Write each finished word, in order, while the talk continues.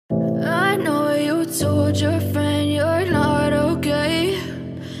told your friend you're not okay?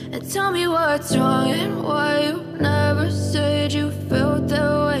 And tell me what's wrong and why you never said you felt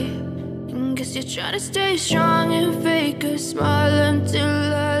that way. And guess you're trying to stay strong and fake a smile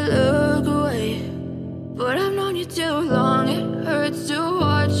until I look away. But I've known you too long, it hurts to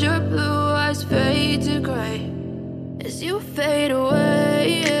watch your blue eyes fade to gray as you fade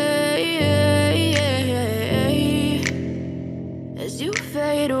away, as you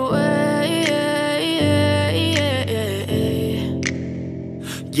fade away.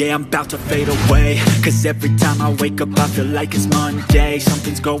 Yeah, I'm about to fade away, cause every time I wake up I feel like it's Monday.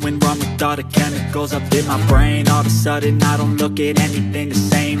 Something's going wrong with all the chemicals up in my brain. All of a sudden I don't look at anything the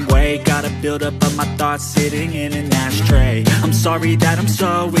same way. Gotta build up of my thoughts sitting in an ashtray. I'm sorry that I'm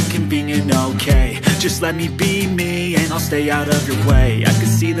so inconvenient, okay? Just let me be me and I'll stay out of your way. I can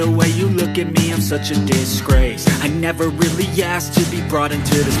see the way you look at me, I'm such a disgrace. I never really asked to be brought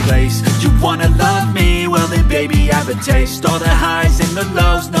into this place. You wanna love me? Well then baby I have a taste. All the highs and the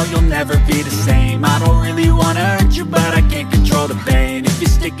lows, no you'll never be the same. I don't really wanna hurt you but I can't control the pain. If you're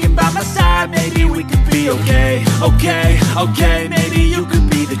sticking by my side maybe we could be okay. Okay, maybe you could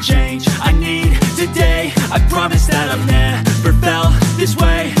be the change I need today. I promise that I've never felt this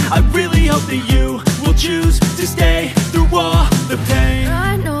way. I really hope that you will choose to stay through all the pain.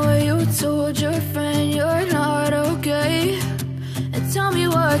 I know you told your friend you're not okay. And tell me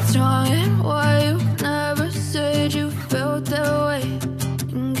what's wrong and why you never said you felt that way.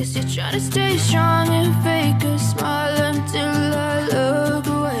 And guess you're trying to stay strong and fake a smile until I look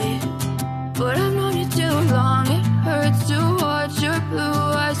away. But I've known you too long, it hurts to watch your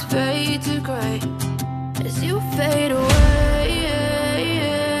blue eyes fade to gray as you fade away,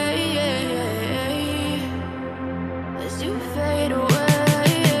 as you fade away,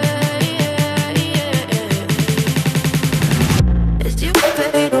 as you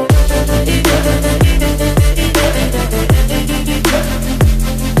fade away.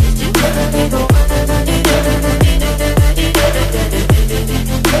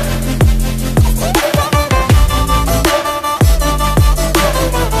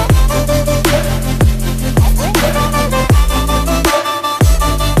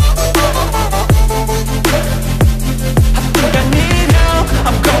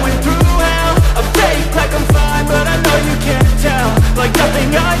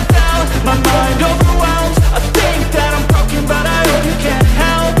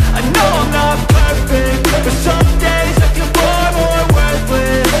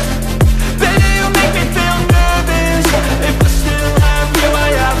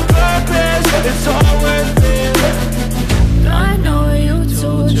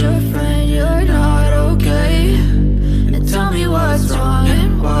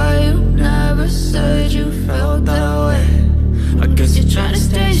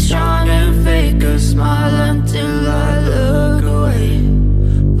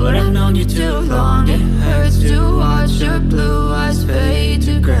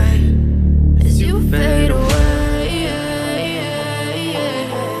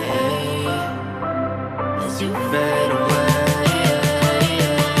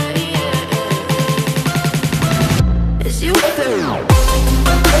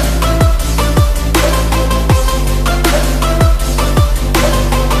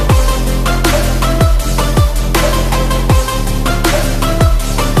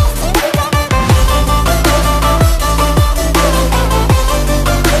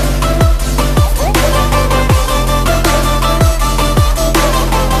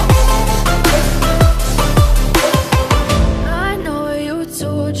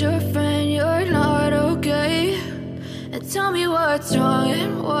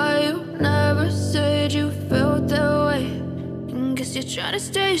 Trying to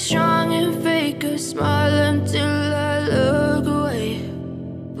stay strong and fake a smile until I look away.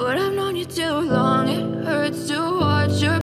 But I've known you too long, it hurts to